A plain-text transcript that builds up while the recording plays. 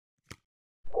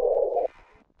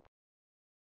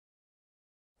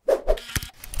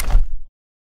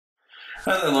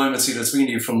Hi there, Loy Machedo speaking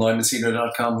to you from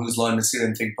loymachedo.com, who's Loy Machedo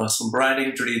in Think Personal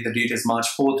Branding. Today the date is March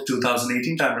 4th,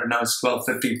 2018. Time right now is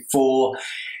 12:54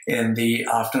 in the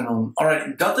afternoon. All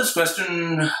right, got this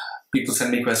question. People send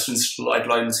me questions at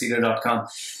loymachedo.com.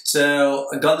 So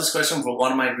I got this question from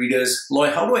one of my readers.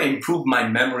 Loy, how do I improve my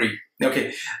memory?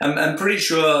 Okay, I'm pretty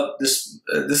sure this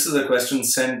is a question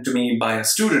sent to me by a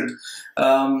student.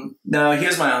 Now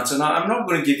here's my answer. Now I'm not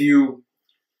going to give you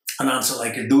an answer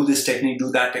like do this technique,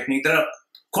 do that technique. There are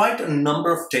quite a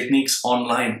number of techniques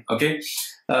online, okay?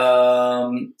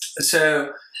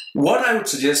 So what I would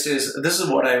suggest is, this is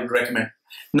what I would recommend.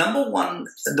 Number one,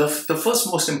 the first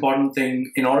most important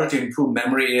thing in order to improve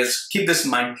memory is, keep this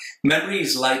in mind, memory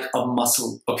is like a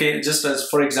muscle, okay? Just as,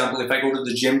 for example, if I go to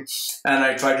the gym and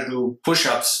I try to do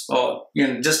push-ups, or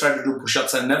just try to do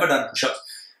push-ups, I've never done push-ups,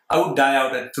 I would die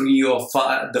out at 3 or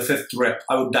 5, the 5th rep.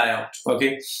 I would die out,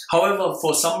 okay? However,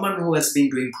 for someone who has been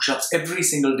doing push-ups every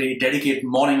single day, dedicated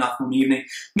morning, afternoon, evening,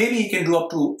 maybe he can do up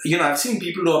to, I've seen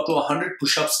people do up to 100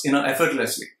 push-ups,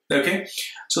 effortlessly, okay?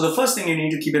 So the first thing you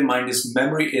need to keep in mind is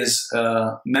memory is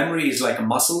like a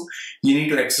muscle. You need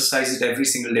to exercise it every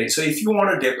single day. So if you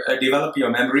want to develop your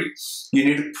memory, you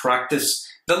need to practice.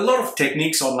 There are a lot of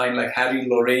techniques online like Harry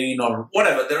Lorraine or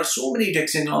whatever. There are so many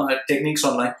techniques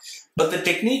online. But the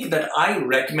technique that I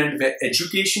recommend where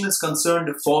education is concerned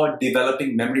for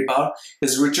developing memory power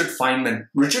is Richard Feynman.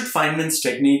 Richard Feynman's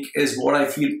technique is what I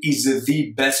feel is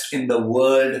the best in the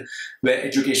world where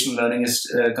education learning is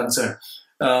concerned.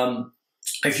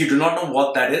 If you do not know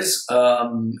what that is,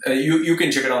 you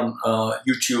can check it on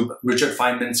YouTube, Richard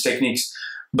Feynman's techniques.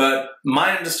 But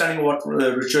my understanding of what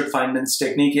Richard Feynman's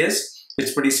technique is,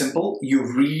 it's pretty simple. You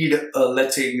read,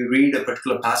 let's say you read a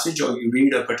particular passage or you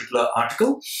read a particular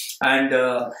article, and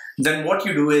then what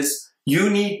you do is you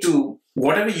need to,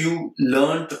 whatever you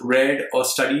learned, read or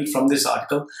studied from this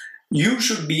article, you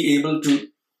should be able to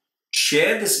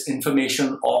share this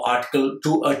information or article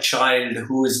to a child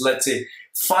who is, let's say,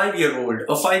 a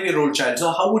 5-year-old child.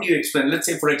 So how would you explain? Let's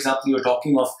say, for example, you're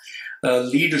talking of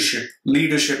leadership,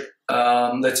 let's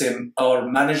say, or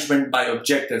management by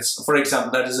objectives. For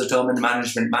example, that is a term in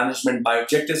management by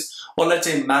objectives, or let's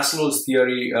say Maslow's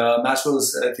theory,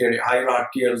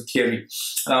 hierarchical theory,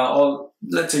 or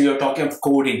let's say you're talking of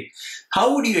coding.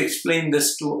 How would you explain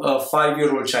this to a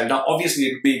 5-year-old child? Now, obviously,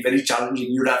 it would be very challenging.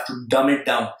 You'd have to dumb it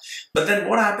down. But then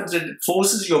what happens, it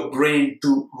forces your brain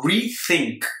to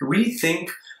rethink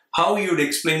how you would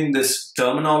explain this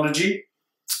terminology,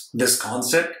 this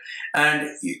concept. And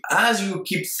as you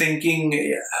keep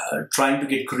thinking, trying to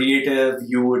get creative,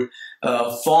 you would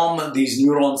form these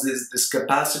neurons, this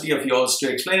capacity of yours to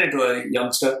explain it to a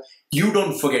youngster. You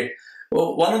don't forget.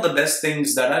 Well, one of the best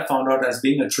things that I found out as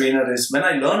being a trainer is when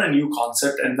I learn a new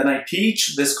concept and when I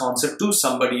teach this concept to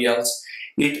somebody else,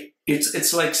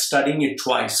 it's like studying it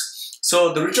twice.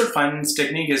 So the Richard Feynman's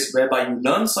technique is whereby you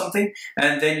learn something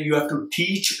and then you have to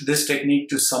teach this technique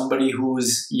to somebody who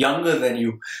is younger than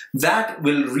you. That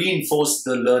will reinforce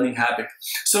the learning habit.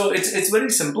 So it's very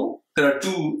simple. There are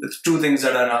two things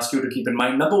that I'd ask you to keep in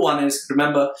mind. Number one is,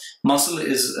 remember,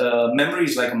 memory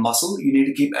is like a muscle. You need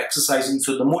to keep exercising.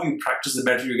 So the more you practice, the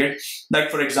better you get. Like,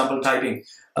 for example, typing.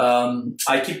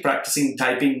 I keep practicing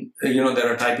typing.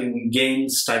 There are typing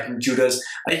games, typing tutors.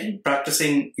 I keep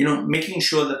practicing, making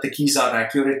sure that the keys are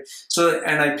accurate.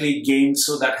 And I play games,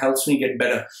 so that helps me get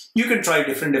better. You can try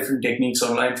different techniques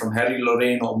online, from Harry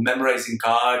Lorraine, or memorizing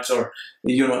cards, or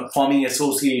forming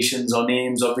associations or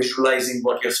names, or visualizing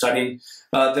what you're studying.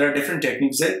 There are different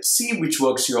techniques. See which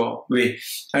works your way,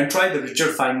 and try the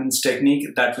Richard Feynman's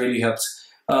technique. That really helps.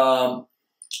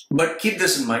 But keep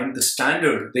this in mind,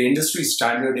 the industry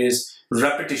standard is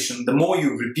repetition. The more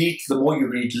you repeat, the more you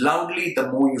read loudly,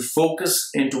 the more you focus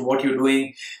into what you're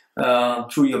doing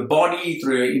through your body,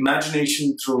 through your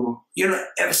imagination, through,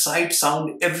 sight,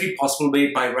 sound, every possible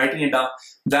way, by writing it down.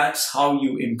 That's how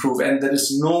you improve. And there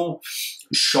is no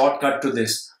shortcut to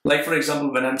this. Like, for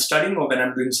example, when I'm studying or when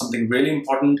I'm doing something really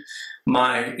important,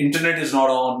 my internet is not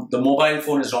on, the mobile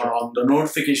phone is not on, the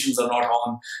notifications are not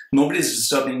on, nobody's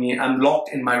disturbing me. I'm locked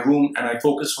in my room and I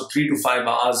focus for 3 to 5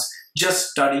 hours,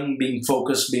 just studying, being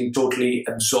focused, being totally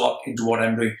absorbed into what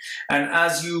I'm doing. And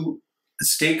as you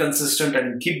stay consistent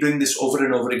and keep doing this over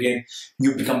and over again,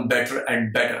 you become better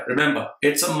and better. Remember,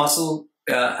 it's a muscle.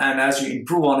 And as you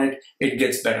improve on it, it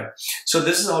gets better. So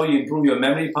this is how you improve your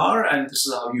memory power, and this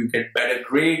is how you get better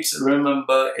grades.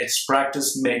 Remember, it's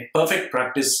practice makes perfect.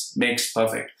 Practice makes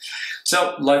perfect.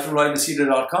 So, Loy from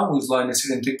loymachedo.com, who's Loy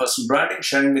Machedo in Think Personal Branding,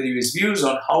 sharing with you his views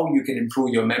on how you can improve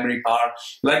your memory power.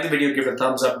 Like the video, give it a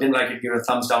thumbs up. Didn't like it, give it a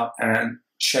thumbs down, and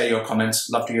share your comments.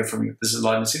 Love to hear from you. This is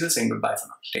Loy Machedo saying goodbye for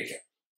now. Take care.